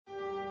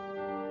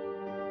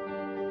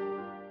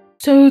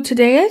So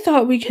today I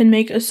thought we could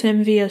make a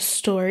sim via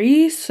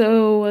story.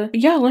 So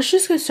yeah, let's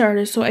just get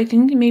started. So I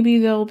think maybe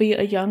there'll be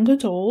a young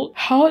adult.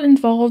 How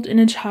involved in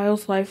a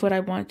child's life would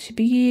I want to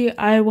be?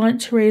 I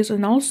want to raise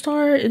an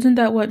all-star. Isn't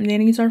that what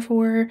nannies are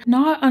for?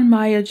 Not on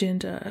my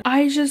agenda.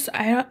 I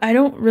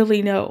don't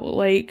really know.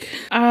 Like,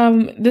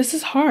 this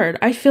is hard.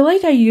 I feel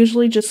like I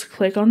usually just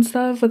click on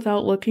stuff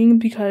without looking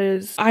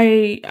because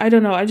I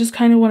don't know. I just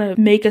kind of want to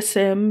make a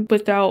sim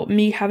without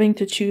me having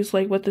to choose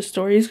like what the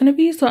story is going to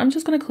be. So I'm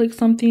just going to click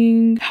something.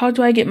 How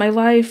do I get my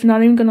life?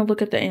 Not even gonna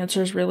look at the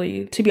answers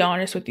really, to be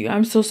honest with you.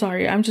 I'm so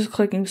sorry. I'm just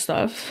clicking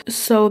stuff.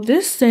 So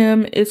this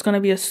sim is gonna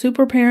be a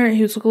super parent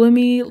who's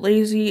gloomy,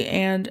 lazy,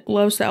 and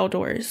loves the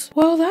outdoors.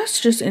 Well, that's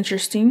just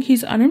interesting.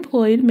 He's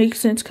unemployed. Makes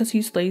sense because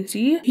he's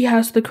lazy. He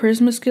has the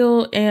charisma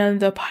skill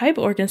and the pipe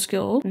organ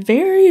skill.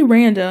 Very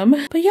random.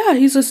 But yeah,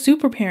 he's a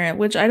super parent,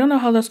 which I don't know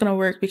how that's gonna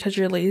work because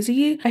you're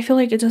lazy. I feel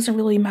like it doesn't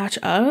really match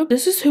up.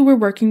 This is who we're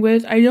working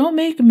with. I don't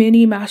make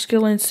many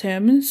masculine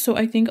sims, so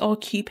I think I'll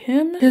keep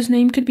him. His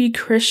name could be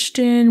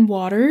Christian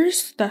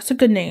Waters. That's a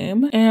good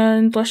name.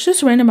 And let's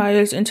just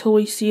randomize until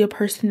we see a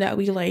person that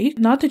we like.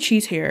 Not the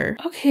cheese hair.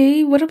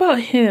 Okay, what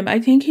about him? I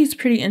think he's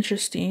pretty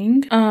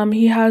interesting.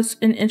 He has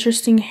an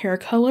interesting hair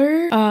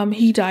color.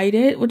 He dyed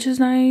it, which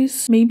is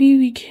nice. Maybe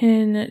we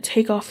can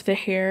take off the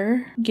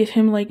hair. Give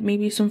him like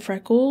maybe some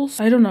freckles.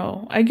 I don't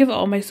know. I give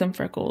all my some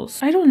freckles.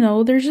 I don't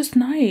know. They're just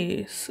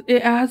nice.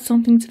 It adds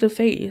something to the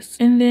face.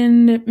 And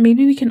then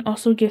maybe we can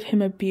also give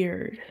him a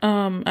beard.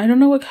 I don't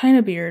know what kind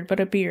of beard, but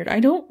a beard.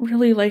 I don't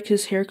really like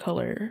his hair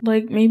color.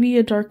 Like maybe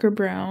a darker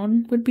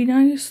brown would be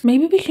nice.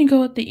 Maybe we can go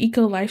with the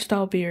eco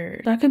lifestyle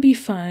beard. That could be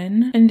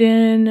fun. And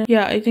then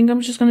yeah, I think I'm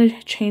just gonna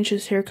change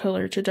his hair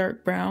color to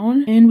dark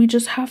brown. And we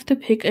just have to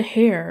pick a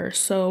hair.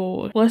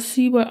 So let's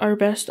see what our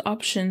best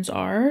options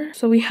are.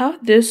 So we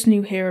have this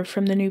new hair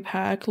from the new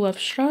pack, Love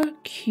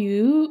Struck.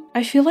 Cute.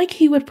 I feel like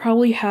he would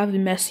probably have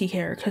messy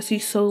hair because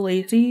he's so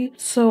lazy.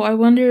 So I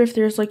wonder if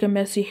there's like a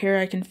messy hair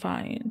I can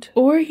find.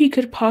 Or he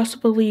could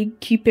possibly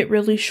keep it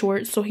really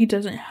short so he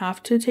doesn't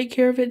have to take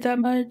care of it that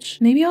much.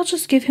 Maybe I'll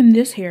just give him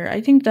this hair.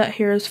 I think that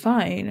hair is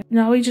fine.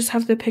 Now we just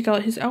have to pick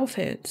out his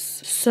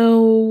outfits.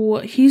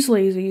 So he's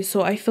lazy,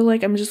 so I feel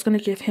like I'm just gonna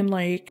give him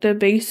like the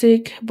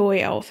basic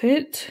boy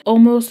outfit,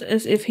 almost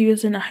as if he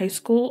was in a high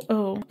school.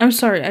 Oh, I'm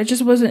sorry, I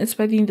just wasn't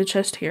expecting the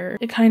chest hair.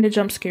 It kind of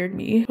jump scared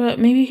me. But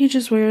maybe he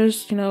just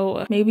wears, you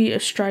know, maybe a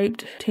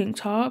striped tank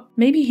top.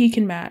 Maybe he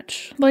can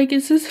match. Like,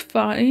 is this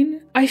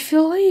fine? I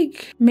feel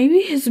like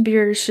maybe his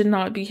beard should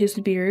not be his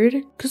beard,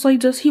 because like,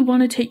 does he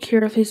want to take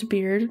care of his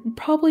beard?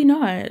 Probably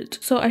not.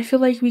 So I feel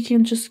like we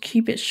can just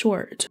keep it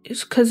short.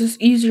 It's because it's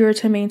easier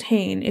to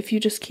maintain if you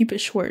just keep it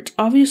short.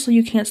 Obviously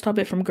you can't stop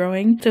it from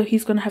growing, so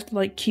he's gonna have to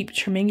like keep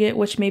trimming it,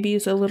 which maybe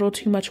is a little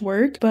too much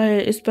work, but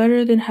it's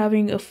better than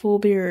having a full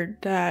beard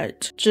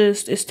that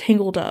just is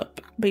tangled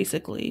up,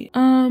 basically.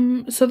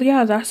 So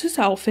yeah, that's his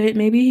outfit.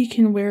 Maybe he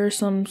can wear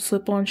some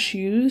slip-on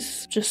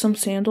shoes, just some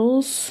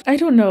sandals. I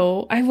don't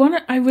know. I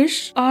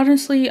wish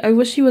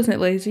he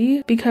wasn't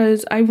lazy,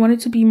 because I wanted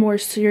to be more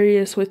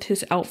serious with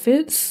his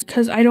outfits,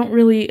 because I don't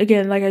really,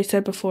 again, like I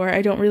said before,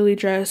 I don't really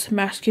dress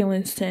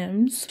masculine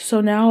sims.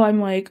 So now I'm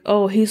like,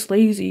 oh, he's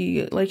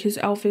lazy. Like, his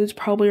outfits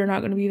probably are not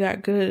going to be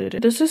that good.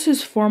 This is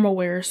his formal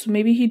wear, so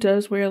maybe he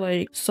does wear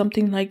like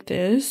something like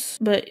this,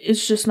 but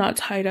it's just not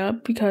tied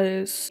up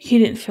because he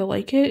didn't feel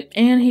like it.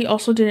 And he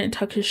also didn't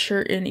tuck his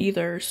shirt in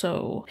either,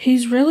 so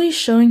he's really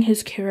showing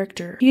his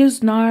character. He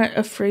is not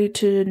afraid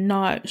to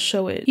not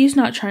show it. He's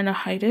not trying to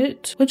hide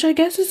it, which I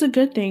guess is a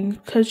good thing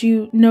because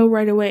you know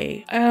right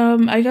away.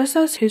 I guess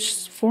that's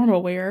his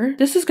formal wear.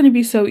 This is gonna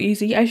be so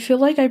easy. I feel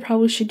like I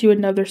probably should do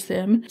another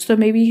sim, so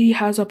maybe he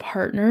has a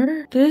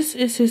partner. This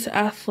is his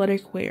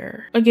athletic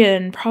wear.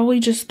 Again, probably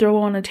just throw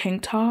on a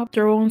tank top,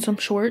 throw on some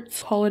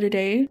shorts, call it a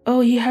day.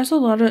 Oh, he has a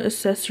lot of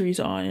accessories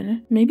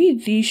on. Maybe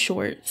these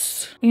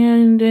shorts.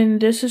 And then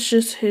this is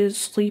just his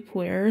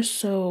sleepwear,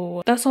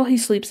 so that's all he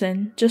sleeps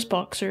in, just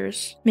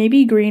boxers.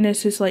 Maybe green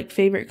is his like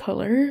favorite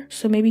color,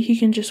 so maybe he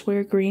can just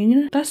wear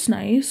green. That's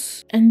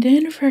nice. And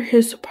then for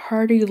his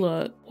party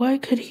look,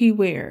 what could he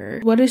wear?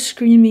 What is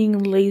screaming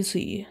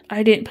lazy?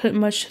 I didn't put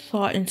much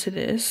thought into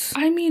this.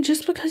 I mean,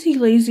 just because he's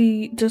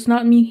lazy does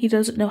not mean he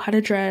doesn't know how to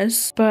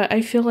dress, but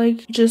I feel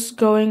like just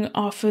going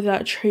off of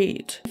that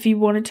trait, if you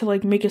wanted to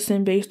like make a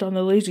sim based on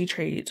the lazy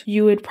trait,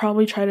 you would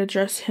probably try to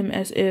dress him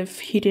as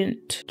if he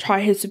didn't try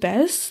his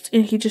best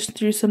and he just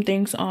threw some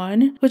things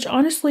on, which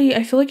honestly,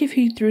 I feel like if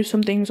he threw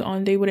some things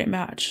on, they wouldn't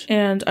match.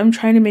 And I'm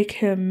trying to make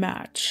him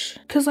match.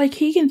 Cause like,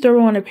 he can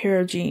throw on a pair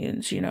of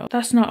jeans, you know,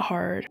 that's not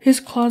hard. His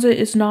closet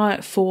is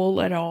not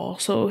full at all,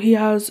 so he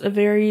has a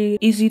very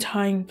easy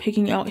time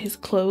picking out his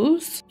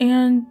clothes,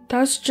 and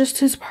that's just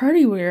his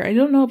party wear. I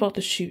don't know about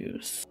the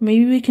shoes.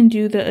 Maybe we can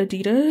do the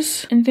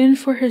Adidas. And then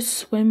for his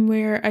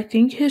swimwear, I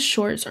think his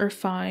shorts are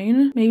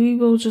fine. Maybe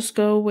we'll just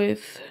go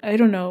with, I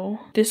don't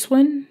know, this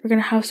one. We're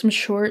gonna have some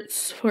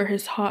shorts for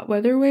his hot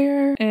weather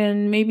wear,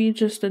 and maybe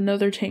just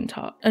another tank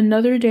top.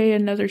 Another day,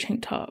 another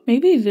tank top.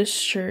 Maybe this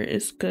shirt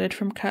is good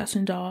from Cats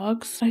and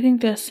Dogs. I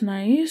think that's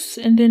nice.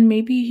 And then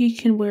maybe he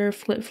can wear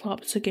flip-flop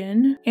tops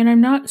again. And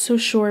I'm not so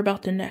sure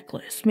about the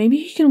necklace. Maybe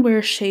he can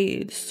wear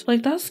shades.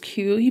 Like, that's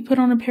cute. He put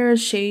on a pair of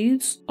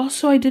shades.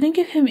 Also, I didn't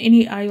give him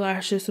any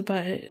eyelashes,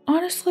 but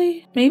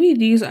honestly, maybe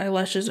these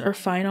eyelashes are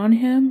fine on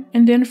him.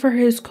 And then for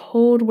his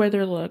cold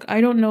weather look,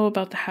 I don't know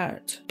about the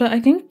hat, but I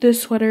think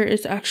this sweater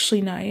is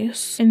actually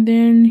nice. And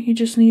then he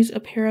just needs a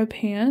pair of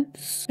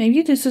pants.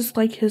 Maybe this is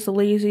like his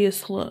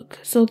laziest look.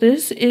 So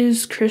this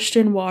is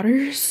Christian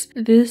Waters.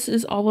 This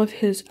is all of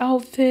his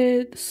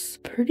outfits.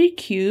 Pretty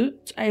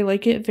cute. I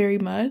like it very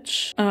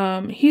much.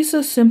 He's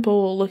a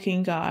simple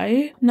looking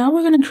guy. Now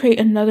we're gonna create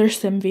another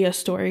Simvia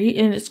story,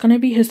 and it's gonna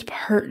be his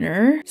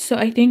partner. So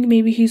I think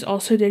maybe he's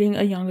also dating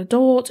a young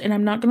adult, and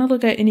I'm not gonna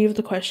look at any of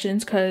the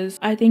questions because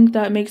I think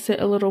that makes it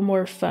a little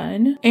more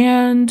fun.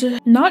 And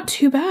not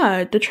too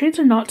bad. The traits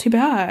are not too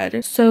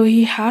bad. So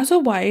he has a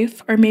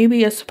wife, or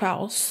maybe a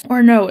spouse,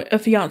 or no, a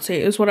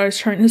fiance is what I was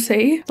trying to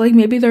say. Like,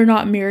 maybe they're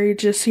not married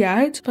just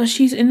yet, but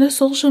she's in the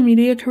social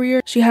media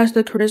career. She has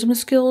the charisma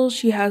skills,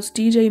 she has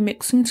DJ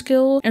mixing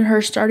skill, and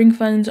her starting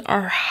funds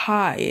are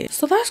high.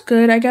 So that's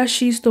good. I guess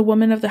she's the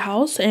woman of the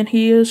house and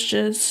he is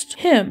just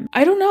him.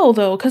 I don't know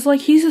though, because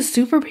like he's a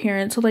super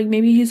parent, so like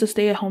maybe he's a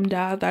stay-at-home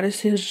dad, that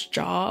is his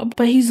job,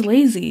 but he's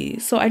lazy.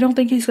 So I don't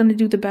think he's gonna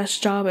do the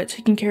best job at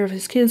taking care of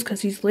his kids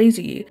because he's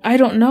lazy. I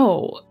don't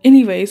know.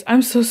 Anyways,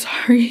 I'm so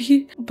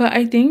sorry, but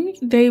I think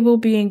they will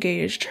be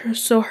engaged.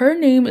 So her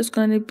name is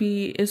gonna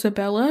be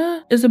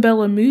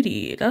Isabella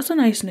Moody. That's a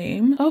nice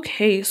name.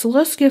 Okay, so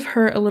let's give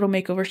her a little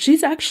makeover.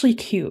 She's actually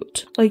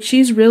cute. Like,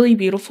 she's really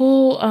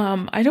beautiful.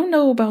 I don't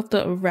know about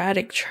the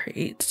erratic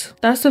traits.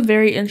 That's a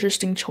very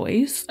interesting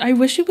choice. I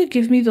wish it would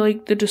give me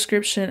the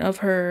description of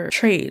her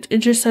trait. It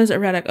just says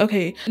erratic.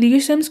 Okay,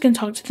 these Sims can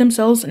talk to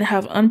themselves and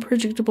have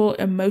unpredictable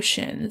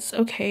emotions.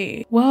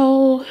 Okay,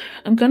 well,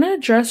 I'm gonna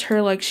dress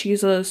her like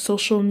she's a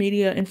social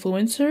media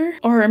influencer,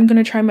 or I'm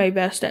gonna try my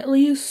best at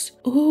least.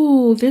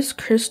 Ooh, this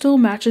crystal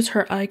matches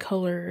her eye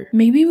color.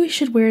 Maybe we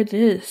should wear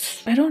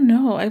this. I don't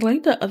know. I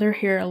like the other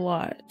hair a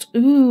lot.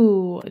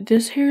 Ooh,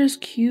 this hair is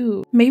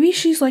cute. Maybe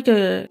she's like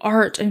a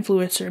art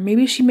influencer.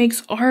 Maybe she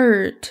makes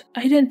art.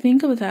 I didn't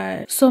think of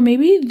that. So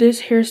maybe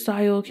this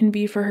hairstyle can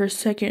be for her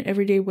second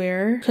everyday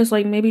wear, because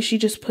like maybe she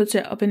just puts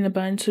it up in the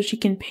bun so she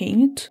can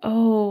paint.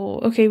 Oh,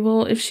 okay.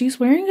 Well, if she's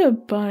wearing a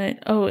bun,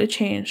 oh, it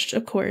changed,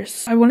 of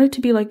course. I want it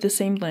to be like the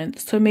same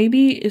length, so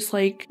maybe it's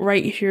like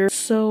right here.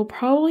 So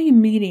probably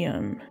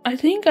medium. I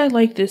think I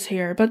like this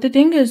hair, but the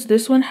thing is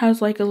this one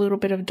has like a little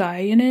bit of dye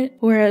in it,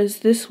 whereas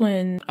this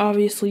one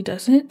obviously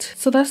doesn't.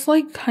 So that's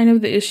like kind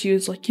of the issue,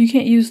 is like you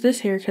can't use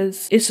this hair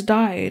because it's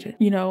dyed,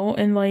 you know,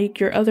 and like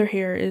your other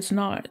hair is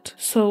not.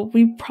 So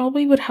we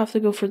probably would have to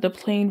go for the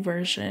plain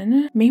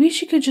version. Maybe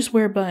she could just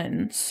wear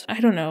buns. I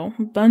don't know.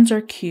 Buns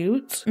are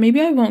cute.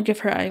 Maybe I won't give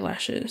her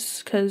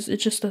eyelashes because it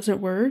just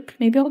doesn't work.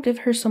 Maybe I'll give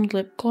her some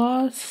lip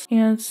gloss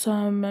and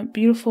some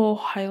beautiful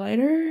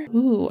highlighter.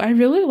 Ooh, I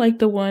really like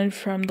the one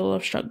from the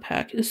Love Struck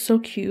pack. It's so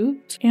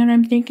cute. And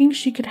I'm thinking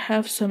she could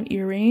have some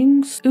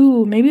earrings.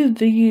 Ooh, maybe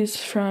these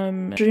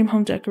from Dream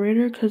Home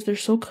Decorator because they're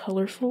so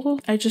colorful.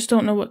 I just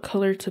don't know what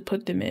color to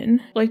put them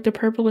in. Like the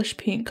purplish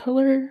pink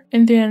color.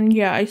 And then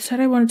yeah, I said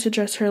I wanted to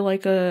dress her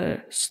like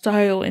a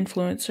style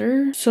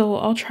influencer, so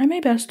I'll try my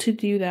best to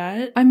do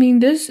that. I mean,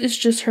 this is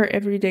just her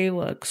everyday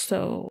look,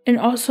 so, and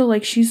also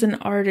like she's an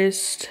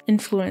artist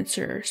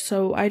influencer,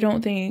 so I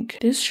don't think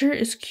this shirt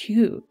is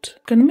cute.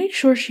 Gonna make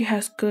sure she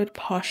has good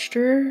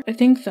posture. I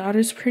think that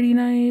is pretty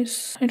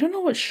nice. I don't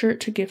know what shirt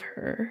to give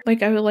her.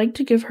 Like, I would like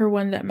to give her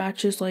one that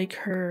matches like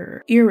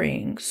her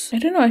earrings. I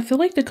don't know, I feel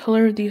like the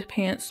color of these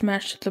pants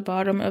match the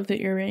bottom of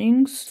the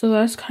earrings, so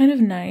that's kind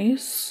of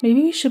nice.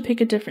 Maybe we should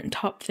pick a different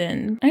top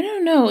then. I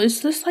don't know,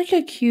 is this like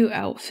a cute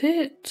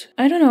outfit?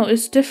 I don't know,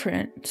 it's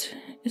different.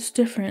 It's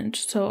different,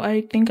 so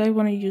I think I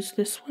want to use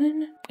this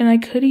one. And I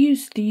could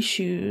use these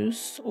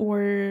shoes,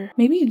 or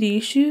maybe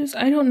these shoes.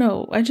 I don't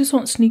know. I just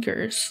want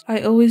sneakers. I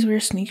always wear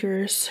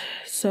sneakers,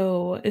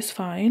 so it's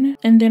fine.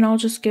 And then I'll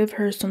just give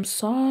her some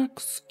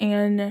socks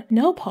and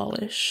nail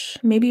polish.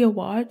 Maybe a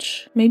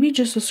watch. Maybe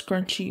just a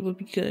scrunchie would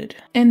be good.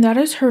 And that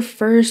is her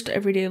first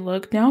everyday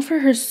look. Now for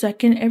her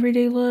second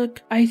everyday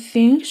look, I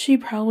think she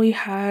probably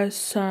has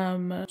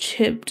some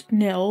chipped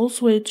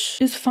nails, which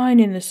is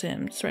fine in The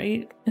Sims,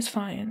 right? It's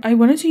fine. I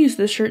wanted to use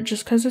this shirt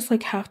just because it's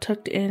like half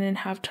tucked in and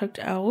half tucked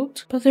out.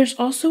 But there's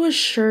also a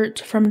shirt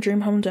from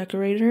Dream Home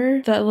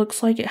Decorator that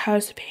looks like it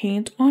has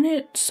paint on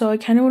it. So I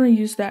kind of want to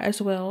use that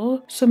as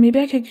well. So maybe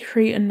I could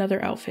create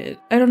another outfit.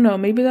 I don't know.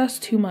 Maybe that's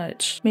too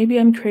much. Maybe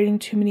I'm creating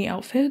too many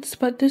outfits,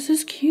 but this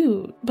is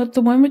cute. But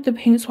the one with the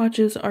paint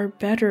swatches are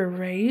better,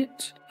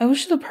 right? I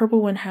wish the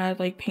purple one had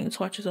like paint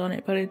swatches on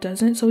it, but it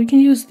doesn't. So we can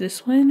use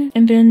this one.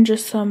 And then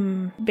just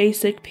some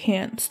basic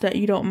pants that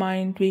you don't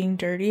mind being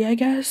dirty, I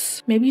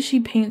guess. Maybe she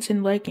paints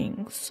in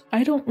leggings.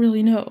 I don't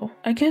really know.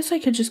 I guess I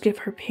could just give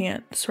her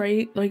pants,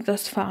 right? Like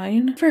that's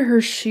fine. For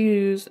her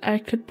shoes, I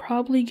could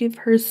probably give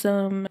her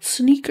some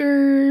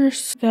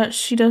sneakers that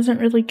she doesn't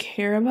really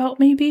care about,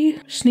 maybe.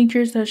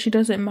 Sneakers that she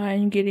doesn't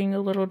mind getting a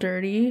little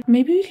dirty.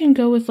 Maybe we can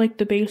go with like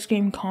the base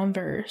game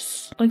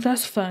Converse. Like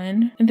that's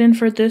fun. And then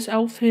for this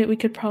outfit, we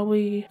could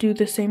probably do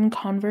the same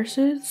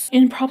Converses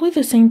and probably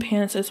the same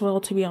pants as well,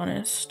 to be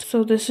honest.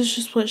 So this is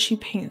just what she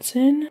paints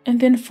in. And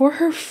then for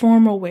her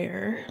formal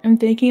wear, I'm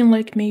thinking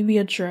like maybe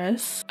a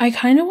dress. I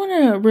kind of want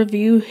to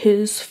review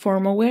his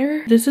formal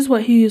wear. This is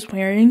what he is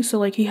wearing. So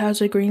like he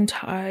has a green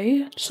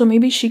tie. So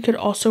maybe she could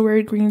also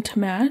wear green to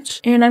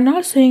match. And I'm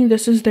not saying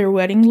this is their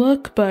wedding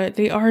look, but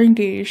they are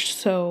engaged,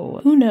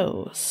 so who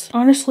knows?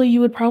 Honestly, you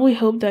would probably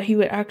hope that he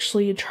would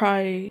actually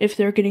try if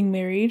they're getting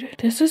married.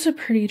 This is a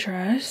pretty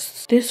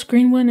dress. This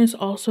green one is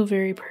also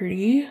very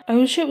pretty. I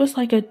wish it was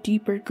like a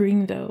deeper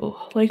green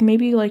though. Like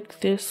maybe like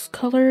this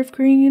color of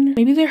green.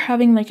 Maybe they're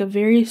having like a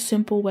very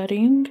simple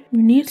wedding.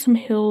 We need some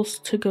heels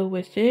to go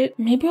with it.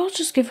 Maybe I'll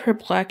just give her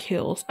black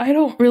heels. I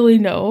don't really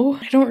know.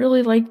 I don't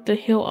really like the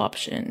heel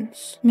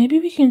options. Maybe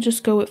we can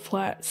just go with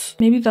flats.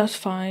 Maybe that's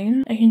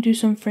fine. I can do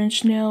some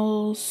French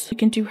nails. We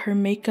can do her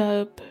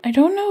makeup. I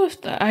don't know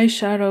if the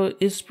eyeshadow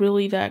is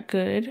really that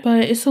good,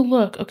 but it's a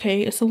look,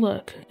 okay? It's a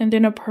look. And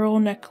then a pearl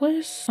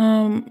necklace.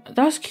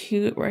 That's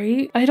cute,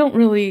 right? I don't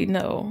really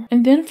know.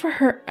 And then for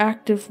her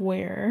active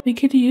wear, we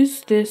could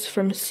use this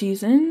from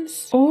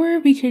Seasons, or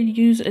we could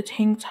use a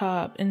tank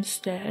top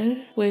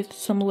instead with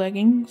some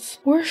leggings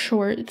or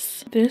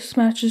shorts. This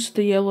matches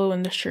the yellow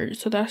in the shirt,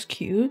 so that's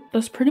cute.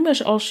 That's pretty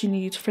much all she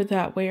needs for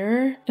that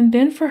wear. And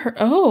then for her,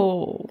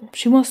 oh,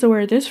 she wants to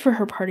wear this for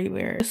her party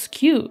wear. It's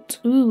cute.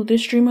 Ooh,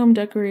 this Dream Home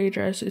Decorated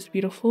dress is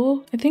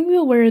beautiful. I think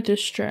we'll wear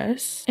this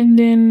dress. And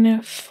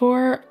then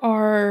for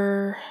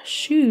our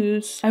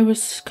shoes, I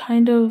was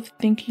kind of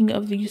thinking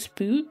of these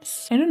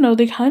boots. I don't know,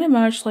 they kind of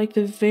match like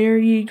the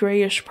very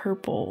grayish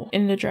purple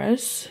in the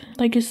dress.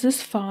 Like, is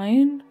this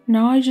fine?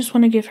 Now I just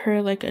want to give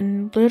her like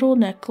a little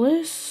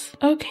necklace.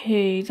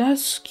 Okay,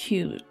 that's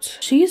cute.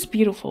 She's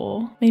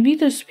beautiful. Maybe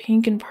this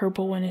pink and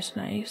purple one is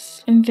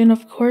nice. And then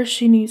of course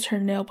she needs her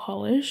nail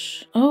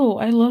polish. Oh,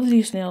 I love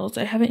these nails.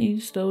 I haven't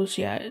used those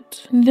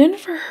yet. And then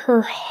for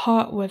her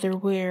hot weather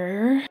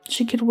wear,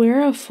 she could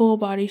wear a full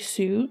body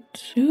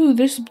suit. Ooh,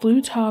 this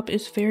blue top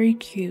is very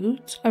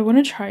cute. I want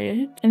to try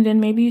it. And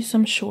then maybe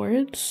some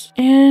shorts.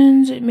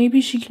 And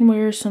maybe she can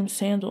wear some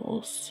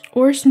sandals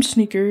or some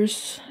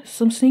sneakers.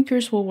 Some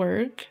sneakers will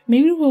work.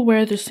 Maybe we'll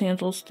wear the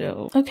sandals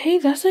though. Okay,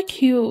 that's a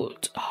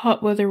cute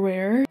hot weather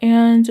wear.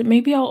 And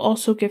maybe I'll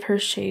also give her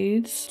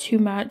shades to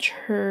match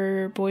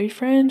her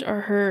boyfriend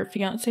or her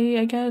fiance,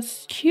 I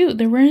guess. Cute,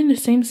 they're wearing the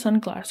same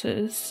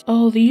sunglasses.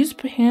 Oh, these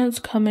pants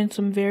come in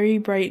some very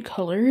bright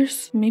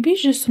colors. Maybe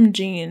just some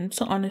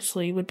jeans,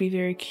 honestly, would be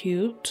very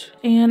cute.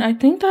 And I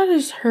think that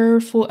is her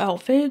full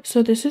outfit.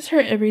 So this is her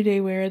everyday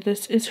wear.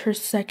 This is her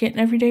second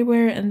everyday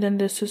wear. And then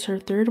this is her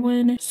third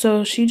one.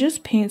 So she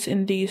just paints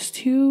in these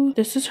two.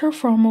 This is her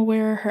formal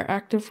wear, her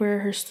active wear,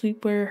 her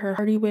sleepwear, her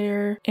party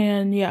wear,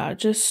 and yeah,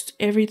 just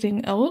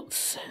everything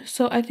else.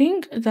 So I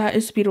think that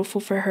is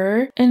beautiful for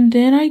her. And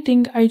then I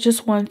think I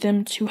just want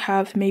them to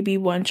have maybe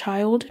one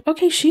child.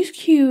 Okay, she's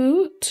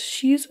cute.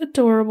 She's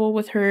adorable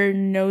with her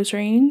nose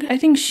ring. I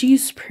think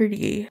she's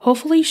pretty.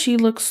 Hopefully she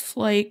looks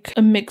like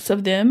a mix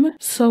of them.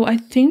 So I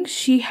think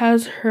she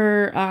has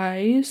her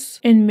eyes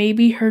and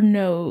maybe her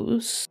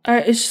nose.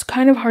 It's just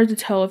kind of hard to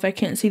tell if I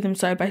can't see them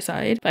side by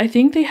side. But I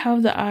think they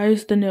have the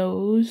eyes, the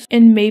nose,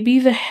 and maybe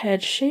the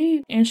head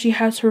shape. And she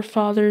has her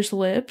father's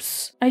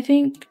lips, I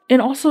think.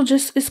 And also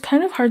just, it's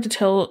kind of hard to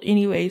tell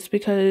anyways,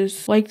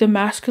 because like the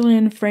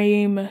masculine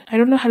frame, I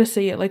don't know how to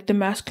say it, like the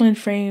masculine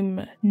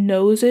frame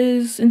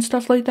noses and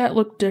stuff like that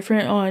look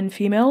different on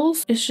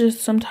females. It's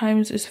just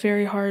sometimes it's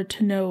very hard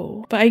to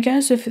know. But I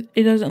guess if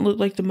it doesn't look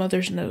like the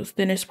mother's nose,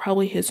 then it's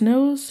probably his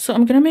nose. So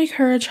I'm gonna make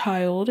her a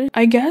child.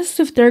 I guess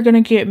if they're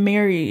gonna get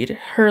married,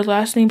 her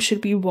last name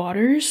should be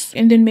Waters.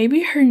 And then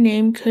maybe her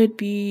name could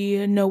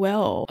be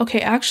Noelle.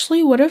 Okay,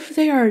 actually, what if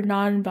they are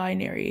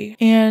non-binary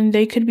and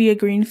they could be a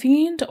green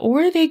fiend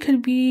or they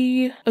could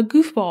be a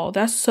goofball?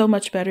 That's so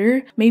much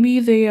better. Maybe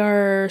they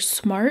are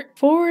smart.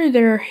 For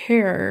their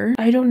hair,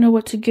 I don't know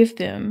what to give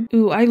them.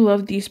 Ooh, I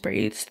love these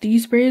braids.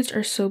 These braids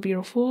are so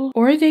beautiful.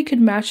 Or they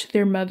could match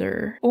their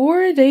mother.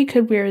 Or they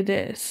could wear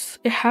this.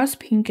 It has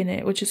pink in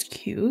it, which is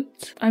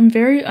cute. I'm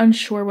very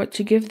unsure what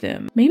to give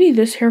them. Maybe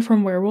this hair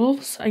from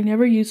Werewolves. I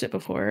never used it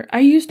before. I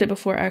used it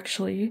before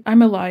actually.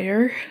 I'm a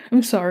liar.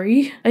 I'm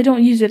sorry. I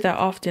don't use it that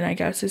often, I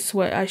guess is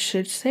what I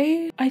should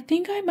say. I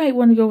think I might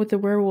want to go with the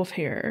werewolf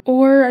hair.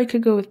 Or I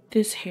could go with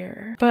this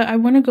hair. But I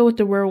want to go with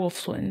the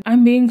werewolf one.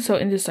 I'm being so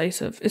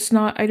indecisive. It's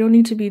not, I don't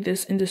need to be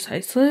this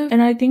indecisive.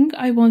 And I think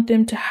I want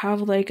them to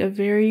have like a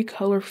very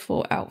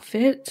colorful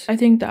outfit. I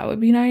think that would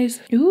be nice.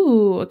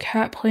 Ooh, a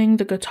cat playing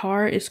the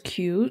guitar is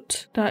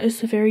cute. That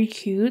is very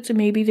cute.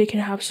 Maybe they can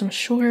have some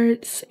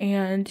shorts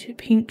and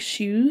pink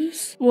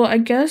shoes. Well, I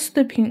guess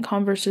the pink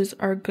Converses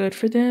are good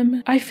for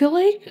them. I feel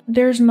like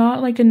there's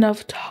not like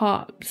enough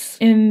tops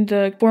in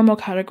the formal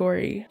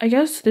category. I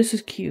guess this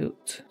is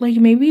cute. Like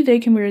maybe they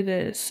can wear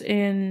this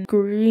in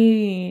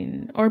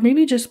green or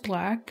maybe just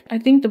black. I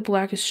think the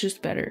black is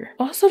just better.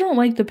 Also don't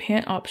like the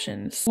pant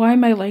options. Why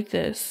am I like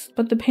this?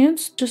 But the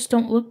pants just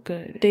don't look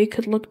good. They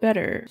could look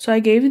better. So I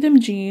gave them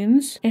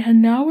jeans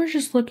and now we're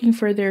just looking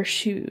for their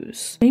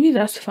shoes. Maybe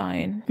that's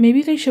fine.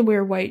 Maybe they should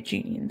wear white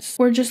jeans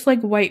or just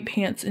like white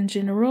pants in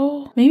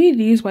general. Maybe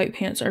these white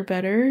pants are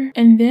better.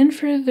 And then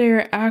for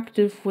their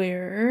active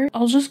wear,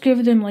 I'll just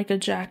give them like a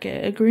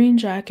jacket, a green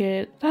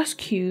jacket. That's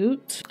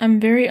cute. I'm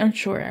very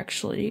unsure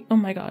actually. Oh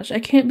my gosh, I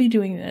can't be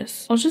doing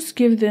this. I'll just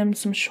give them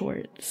some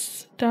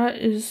shorts. That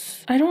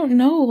is, I don't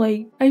know,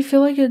 like, I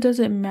feel like it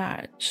doesn't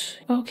match.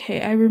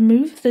 Okay, I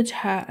removed the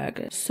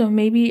tag, so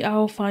maybe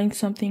I'll find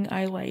something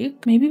I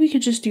like. Maybe we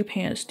could just do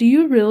pants. Do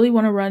you really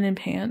want to run in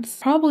pants?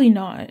 Probably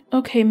not.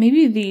 Okay,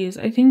 maybe these.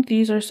 I think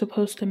these are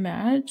supposed to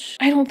match.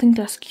 I don't think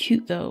that's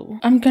cute though.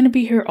 I'm gonna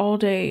be here all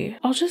day.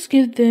 I'll just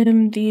give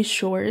them these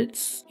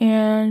shorts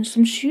and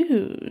some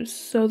shoes.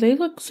 So they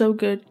look so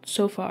good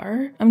so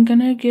far. I'm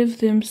gonna give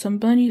them some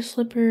bunny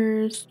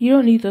slippers. You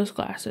don't need those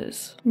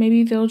glasses.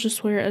 Maybe they'll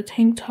just wear a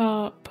tank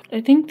top. I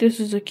think this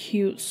is a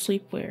cute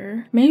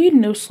sleepwear. Maybe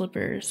no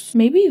slippers.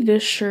 Maybe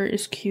this shirt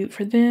is cute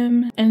for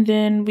them. And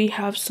then we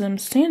have some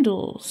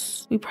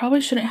sandals. We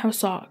probably shouldn't have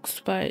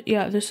socks, but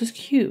yeah, this is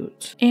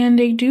cute. And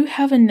they do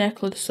have a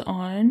necklace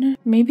on.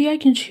 Maybe I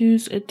can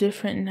choose a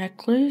different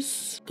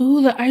necklace.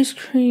 Ooh, the ice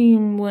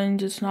cream one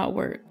does not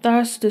work.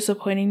 That's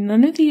disappointing.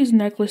 None of these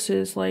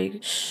necklaces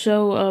like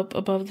show up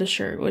above the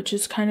shirt, which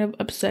is kind of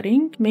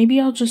upsetting.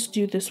 Maybe I'll just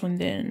do this one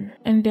then.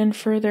 And then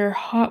for their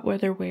hot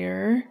weather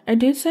wear, I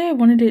did say I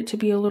wanted it to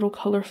be a little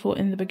colorful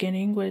in the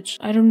beginning, which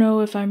I don't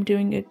know if I'm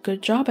doing a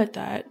good job at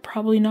that.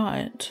 Probably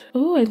not.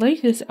 Oh, I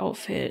like this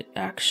outfit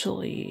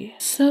actually.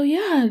 So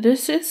yeah,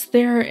 this is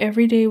their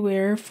everyday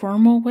wear,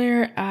 formal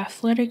wear,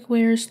 athletic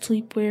wear,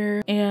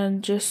 sleepwear,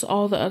 and just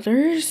all the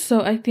others.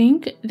 So I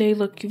think they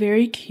look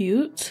very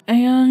cute.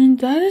 And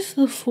that is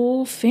the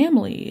full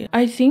family.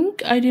 I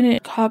think I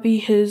didn't copy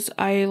his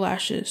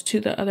eyelashes to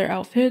the other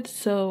outfits,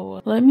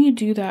 so let me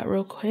do that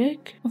real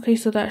quick. Okay,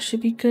 so that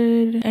should be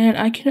good. And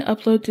I can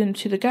upload them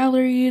to the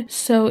gallery.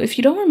 So if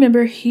you don't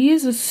remember, he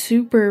is a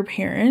super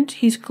parent.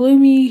 He's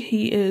gloomy,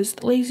 he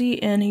is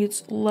lazy, and he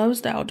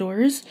loves the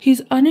outdoors.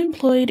 He's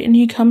unemployed and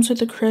he comes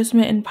with a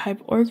charisma and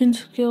pipe organ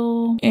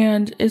skill.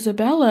 And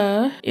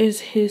Isabella is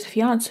his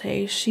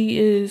fiance.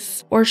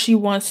 She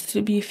wants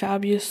to be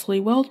fabulously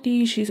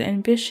wealthy. She's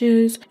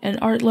ambitious, an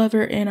art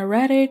lover, and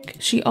erratic.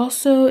 She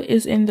also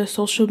is in the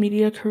social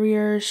media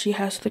career. She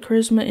has the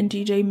charisma and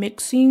DJ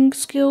mixing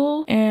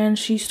skill, and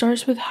she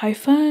starts with high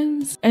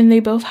funds. And they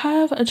both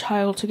have a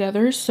child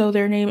together, so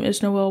their name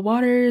is Noelle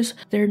Waters.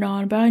 They're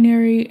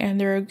non-binary and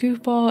they're a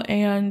goofball,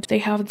 and they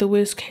have the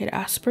whiz kid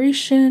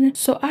aspiration.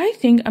 So I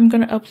think I'm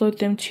gonna upload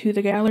them to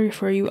the gallery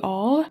for you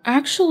all.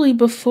 Actually,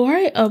 before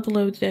I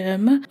upload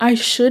them, I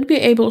should be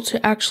able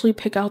to actually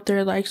pick out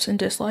their likes and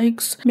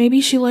dislikes.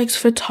 Maybe she likes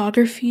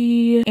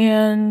photography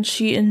and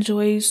she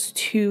enjoys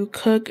to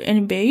cook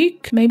and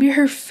bake. Maybe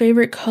her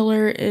favorite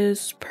color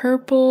is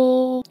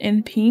purple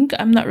and pink.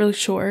 I'm not really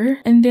sure.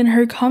 And then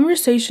her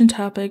conversation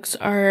topics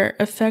are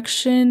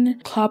affection,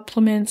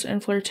 compliments,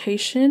 and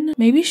flirtation.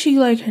 Maybe she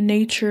like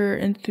nature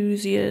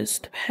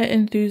enthusiast, pet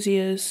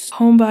enthusiast,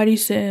 homebody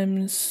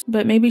sims,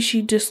 but maybe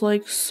she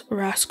dislikes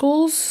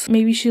rascals.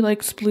 Maybe she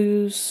likes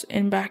blues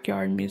and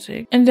backyard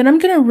music. And then I'm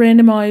gonna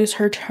randomize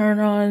her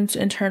turn-ons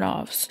and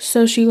turn-offs.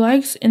 So she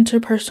likes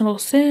interpersonal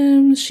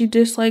sims, she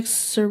dislikes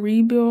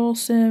cerebral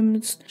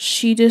sims,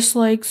 she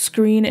dislikes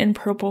green and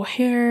purple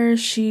hair,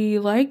 she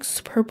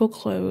likes purple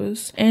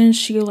clothes, and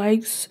she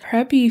likes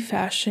preppy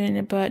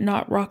fashion but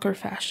not rocker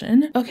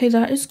fashion. Okay,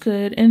 that is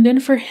good. And then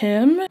for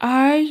him,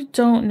 I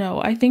don't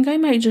know. I think I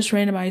might just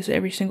randomize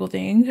every single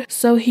thing.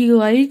 So he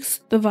likes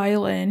the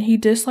violin, he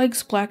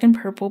dislikes black and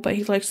purple, but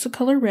he likes the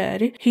color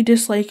red. He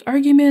dislikes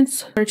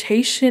arguments,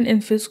 flirtation,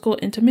 and physical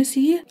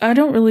intimacy. I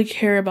don't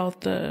care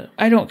about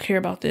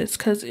this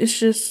because it's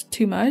just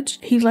too much.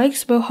 He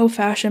likes boho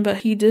fashion, but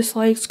he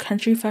dislikes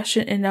country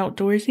fashion and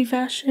outdoorsy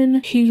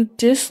fashion. He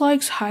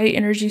dislikes high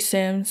energy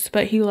sims,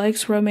 but he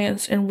likes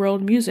romance and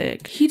world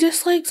music. He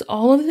dislikes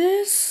all of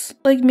this.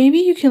 Like, maybe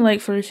you can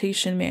like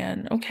flirtation,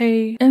 man,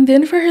 okay? And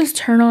then for his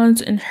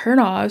turn-ons and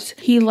turn-offs,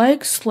 he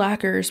likes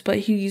slackers, but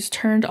he's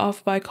turned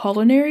off by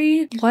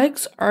culinary.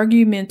 Likes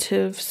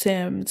argumentative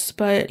sims,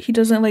 but he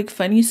doesn't like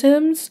funny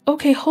sims.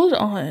 Okay, hold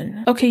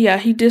on. Okay, yeah,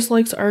 he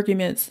dislikes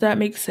arguments. That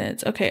makes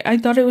sense. Okay, I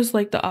thought it was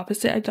like the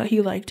opposite. I thought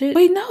he liked it.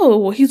 Wait,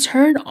 no, he's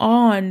turned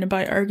on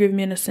by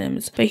argumentative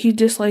sims, but he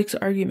dislikes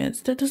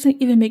arguments. That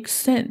doesn't even make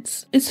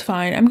sense. It's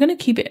fine. I'm gonna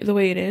keep it the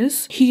way it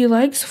is. He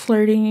likes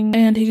flirting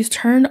and he's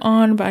turned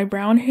on by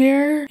brown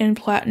hair and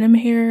platinum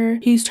hair.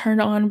 He's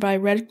turned on by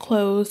red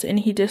clothes and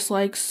he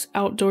dislikes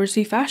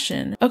outdoorsy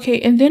fashion. Okay,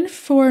 and then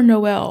for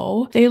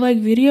Noelle, they like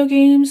video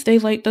games, they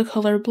like the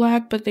color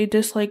black, but they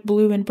dislike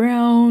blue and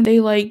brown. They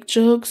like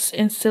jokes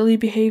and silly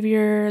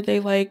behavior. They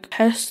like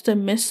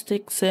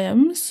pessimistic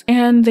Sims,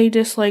 and they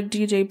dislike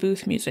DJ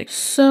booth music.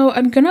 So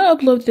I'm gonna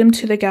upload them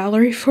to the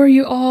gallery for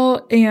you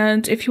all,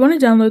 and if you want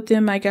to download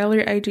them, my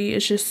gallery ID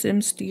is just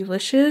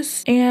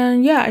simsdeelicious.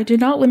 And yeah, I did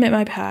not limit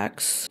my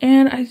packs.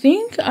 And I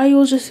think I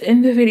will just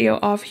end the video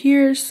off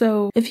here.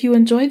 So if you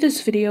enjoyed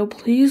this video,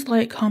 please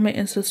like, comment,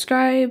 and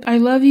subscribe. I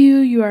love you,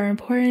 you are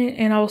important,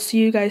 and I will see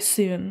you guys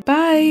soon.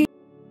 Bye!